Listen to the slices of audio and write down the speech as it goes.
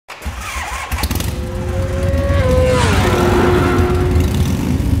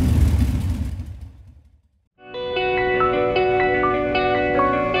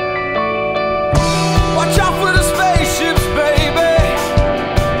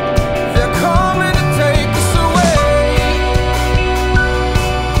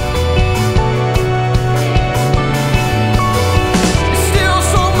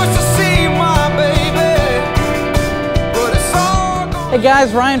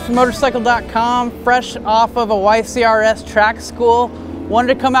guys, Ryan from Motorcycle.com, fresh off of a YCRS track school.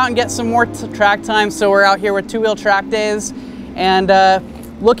 Wanted to come out and get some more track time, so we're out here with two-wheel track days. And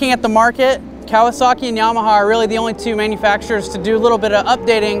looking at the market, Kawasaki and Yamaha are really the only two manufacturers to do a little bit of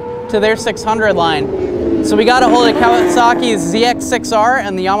updating to their 600 line. So we got a hold of Kawasaki's ZX-6R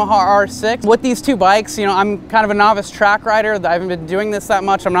and the Yamaha R6. With these two bikes, you know, I'm kind of a novice track rider. I haven't been doing this that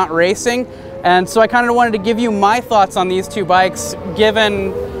much. I'm not racing. And so I kind of wanted to give you my thoughts on these two bikes given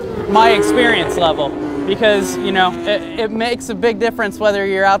my experience level, because you know it makes a big difference whether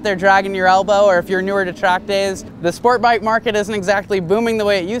you're out there dragging your elbow or if you're newer to track days. The sport bike market isn't exactly booming the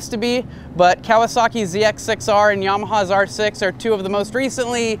way it used to be, but Kawasaki's ZX-6R and Yamaha's R6 are two of the most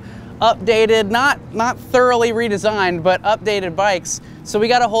recently updated, not thoroughly redesigned, but updated bikes. So we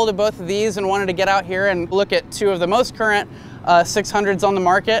got a hold of both of these and wanted to get out here and look at two of the most current 600s on the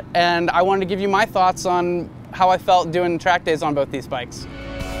market, and I wanted to give you my thoughts on how I felt doing track days on both these bikes.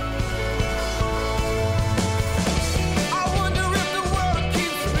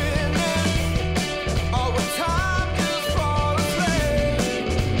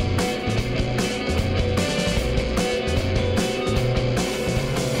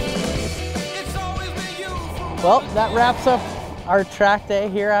 Well, that wraps up our track day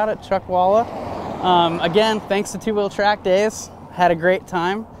here out at Chuckwalla. Again, thanks to Two Wheel Track Days. Had a great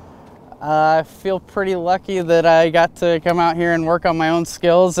time. I feel pretty lucky that I got to come out here and work on my own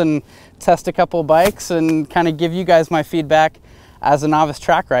skills and test a couple bikes and kind of give you guys my feedback as a novice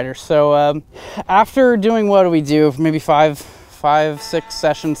track rider. So after doing, what do we do? Maybe five, 6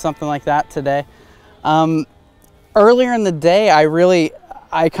 sessions, something like that today. Earlier in the day,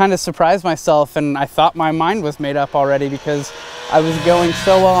 I kind of surprised myself, and I thought my mind was made up already because I was going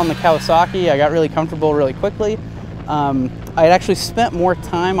so well on the Kawasaki. I got really comfortable really quickly. I had actually spent more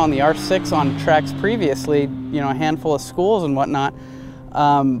time on the R6 on tracks previously, you know, a handful of schools and whatnot.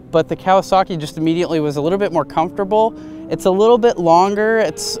 But the Kawasaki just immediately was a little bit more comfortable. It's a little bit longer.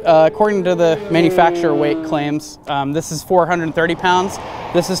 It's according to the manufacturer weight claims, this is 430 pounds.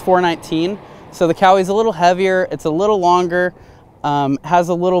 This is 419. So the Kawi's a little heavier. It's a little longer. Has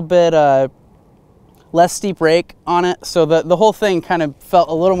a little bit less steep rake on it, so the whole thing kind of felt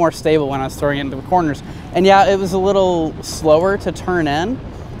a little more stable when I was throwing it into the corners. And yeah, it was a little slower to turn in,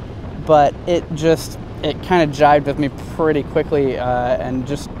 but it kind of jived with me pretty quickly, and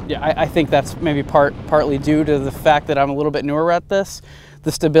just, yeah, I think that's maybe partly due to the fact that I'm a little bit newer at this.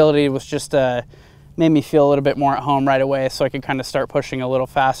 The stability was just made me feel a little bit more at home right away, so I could kind of start pushing a little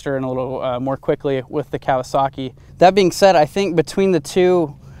faster and a little more quickly with the Kawasaki. That being said, I think between the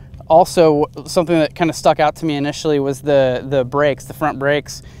two, also something that kind of stuck out to me initially was the brakes, the front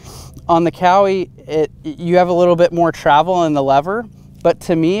brakes. On the Kawi, you have a little bit more travel in the lever, but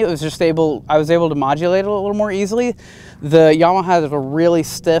to me it was just I was able to modulate it a little more easily. The Yamaha has a really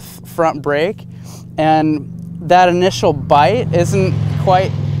stiff front brake, and that initial bite isn't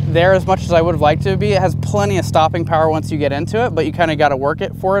quite there as much as I would have liked it to be. It has plenty of stopping power once you get into it, but you kind of got to work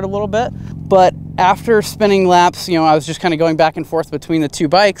it for it a little bit. But after spinning laps, you know, I was just kind of going back and forth between the two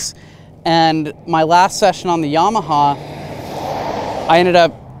bikes, and my last session on the Yamaha, I ended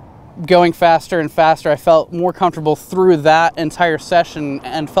up going faster and faster. I felt more comfortable through that entire session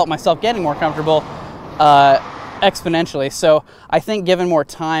and felt myself getting more comfortable exponentially. So I think given more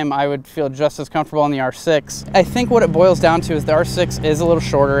time, I would feel just as comfortable on the R6. I think what it boils down to is the R6 is a little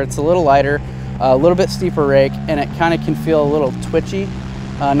shorter, it's a little lighter, a little bit steeper rake, and it kind of can feel a little twitchy,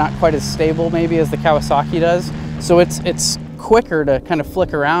 not quite as stable maybe as the Kawasaki does. So it's quicker to kind of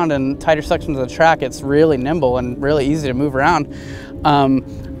flick around in tighter sections of the track. It's really nimble and really easy to move around.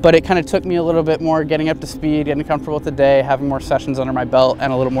 But it kind of took me a little bit more getting up to speed, getting comfortable with the day, having more sessions under my belt,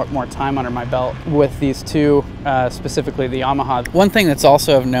 and a little more time under my belt with these two, specifically the Yamaha. One thing that's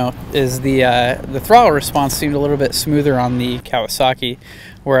also of note is the throttle response seemed a little bit smoother on the Kawasaki,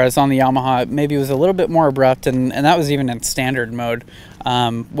 whereas on the Yamaha maybe it was a little bit more abrupt, and that was even in standard mode.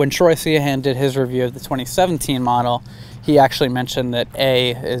 When Troy Seahan did his review of the 2017 model, he actually mentioned that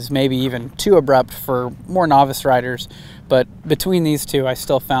A is maybe even too abrupt for more novice riders. But between these two, I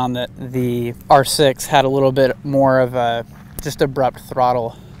still found that the R6 had a little bit more of a just abrupt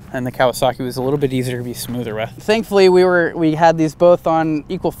throttle, and the Kawasaki was a little bit easier to be smoother with. Thankfully, we had these both on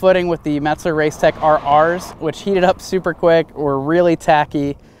equal footing with the Metzeler Racetech RRs, which heated up super quick, were really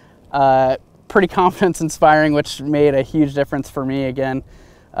tacky, pretty confidence-inspiring, which made a huge difference for me again.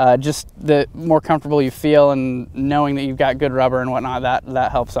 Just the more comfortable you feel and knowing that you've got good rubber and whatnot,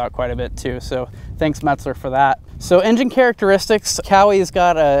 that helps out quite a bit too. So thanks Metzeler for that. So engine characteristics, Kawi's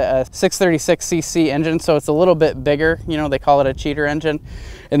got a 636cc engine, so it's a little bit bigger. You know, they call it a cheater engine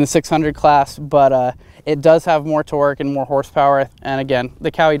in the 600 class, but It does have more torque and more horsepower, and again,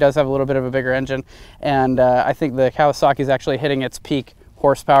 the Kawi does have a little bit of a bigger engine, and I think the Kawasaki is actually hitting its peak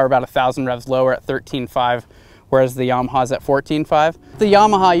horsepower about 1,000 revs lower at 13.5, whereas the Yamaha's at 14.5. The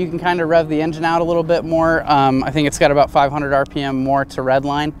Yamaha, you can kind of rev the engine out a little bit more. I think it's got about 500 RPM more to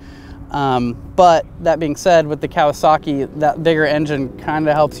redline. But that being said, with the Kawasaki, that bigger engine kind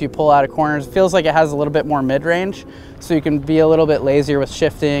of helps you pull out of corners. It feels like it has a little bit more mid-range, so you can be a little bit lazier with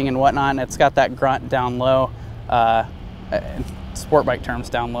shifting and whatnot, and it's got that grunt down low, sport bike terms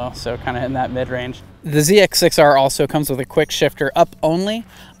down low, so kind of in that mid-range. The ZX-6R also comes with a quick shifter up only.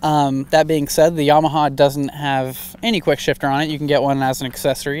 That being said, the Yamaha doesn't have any quick shifter on it. You can get one as an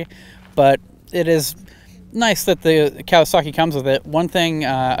accessory, but it is nice that the Kawasaki comes with it. One thing,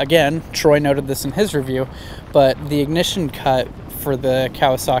 again, Troy noted this in his review, but the ignition cut for the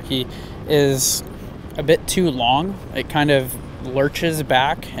Kawasaki is a bit too long. It kind of lurches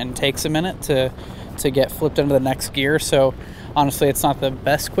back and takes a minute to get flipped into the next gear. So honestly, it's not the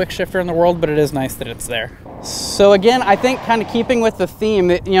best quick shifter in the world, but it is nice that it's there. So again, I think kind of keeping with the theme,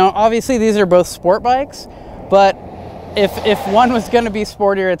 you know, obviously these are both sport bikes, but if one was going to be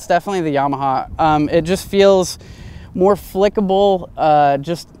sportier, it's definitely the Yamaha. It just feels more flickable.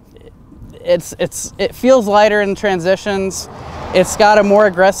 It feels lighter in transitions. It's got a more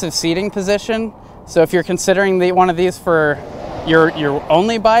aggressive seating position. So if you're considering one of these for your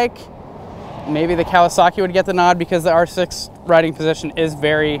only bike, maybe the Kawasaki would get the nod because the R6 riding position is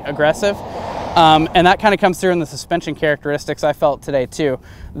very aggressive. And that kind of comes through in the suspension characteristics I felt today too.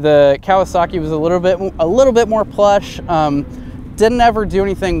 The Kawasaki was a little bit more plush. Didn't ever do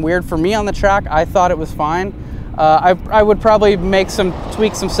anything weird for me on the track. I thought it was fine. I would probably tweak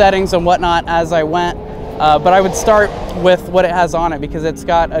some settings and whatnot as I went, but I would start with what it has on it because it's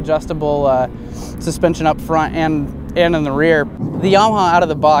got adjustable suspension up front and in the rear. The Yamaha out of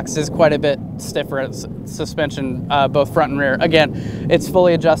the box is quite a bit stiffer suspension, both front and rear. Again, it's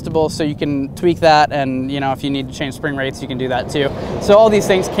fully adjustable, so you can tweak that, and you know, if you need to change spring rates, you can do that too. So all these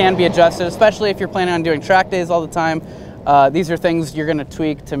things can be adjusted, especially if you're planning on doing track days all the time. These are things you're going to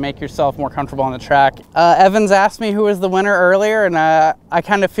tweak to make yourself more comfortable on the track. Evans asked me who was the winner earlier, and I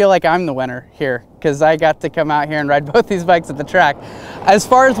kind of feel like I'm the winner here because I got to come out here and ride both these bikes at the track. As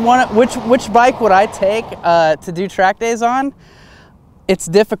far as which bike would I take to do track days on, it's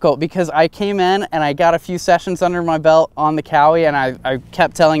difficult because I came in and I got a few sessions under my belt on the Kawi, and I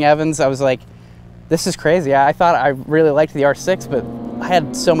kept telling Evans, I was like, this is crazy. I thought I really liked the R6, but I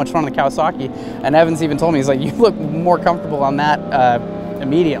had so much fun on the Kawasaki. And Evans even told me, he's like, you look more comfortable on that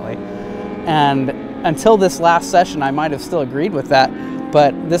immediately. And until this last session, I might have still agreed with that.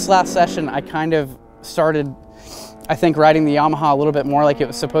 But this last session, I kind of started, I think, riding the Yamaha a little bit more like it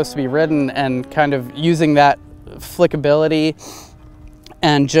was supposed to be ridden, and kind of using that flickability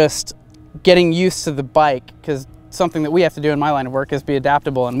and just getting used to the bike, because something that we have to do in my line of work is be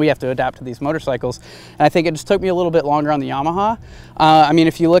adaptable, and we have to adapt to these motorcycles. And I think it just took me a little bit longer on the Yamaha. I mean,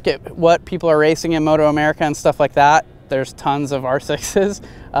 if you look at what people are racing in Moto America and stuff like that, there's tons of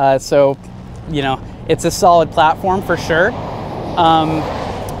R6s. So, you know, it's a solid platform for sure.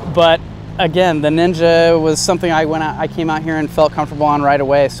 But again, the Ninja was something I came out here and felt comfortable on right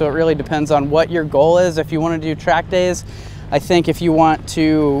away. So it really depends on what your goal is. If you want to do track days, I think if you want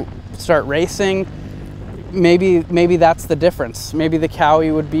to start racing, maybe that's the difference. Maybe the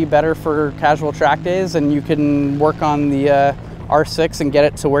Kawi would be better for casual track days, and you can work on the R6 and get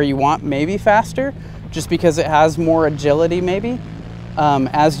it to where you want, maybe faster, just because it has more agility maybe.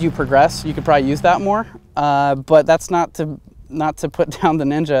 As you progress, you could probably use that more, but that's not to put down the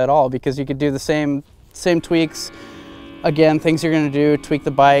Ninja at all, because you could do the same tweaks. Again, things you're going to do, tweak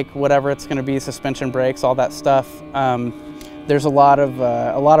the bike, whatever it's going to be, suspension, brakes, all that stuff. There's a lot of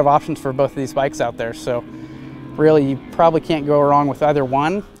options for both of these bikes out there, so really you probably can't go wrong with either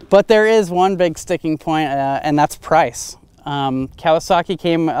one. But there is one big sticking point, and that's price. Kawasaki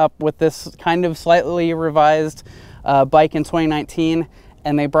came up with this kind of slightly revised bike in 2019,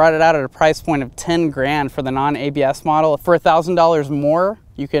 and they brought it out at a price point of 10 grand for the non-ABS model. For $1,000 more,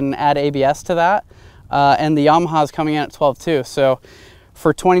 you can add ABS to that, and the Yamaha is coming in at 12 too. So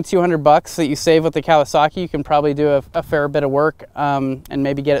for 2,200 bucks that you save with the Kawasaki, you can probably do a fair bit of work and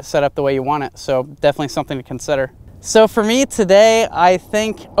maybe get it set up the way you want it. So definitely something to consider. So for me today, I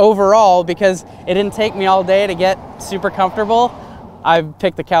think overall, because it didn't take me all day to get super comfortable, I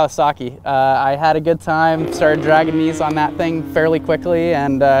picked the Kawasaki. I had a good time, started dragging knees on that thing fairly quickly,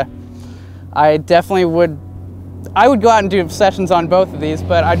 and I definitely would go out and do sessions on both of these,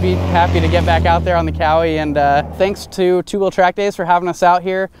 but I'd be happy to get back out there on the Kawi. And thanks to Two Wheel Track Days for having us out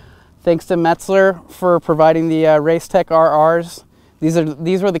here. Thanks to Metzler for providing the Racetech RRs.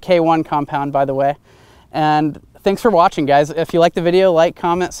 These were the K1 compound, by the way. And thanks for watching, guys. If you like the video, like,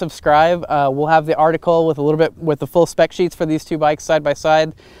 comment, subscribe. We'll have the article with the full spec sheets for these two bikes side by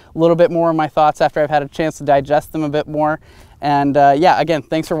side. A little bit more of my thoughts after I've had a chance to digest them a bit more. And yeah, again,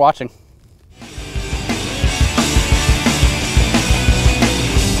 thanks for watching.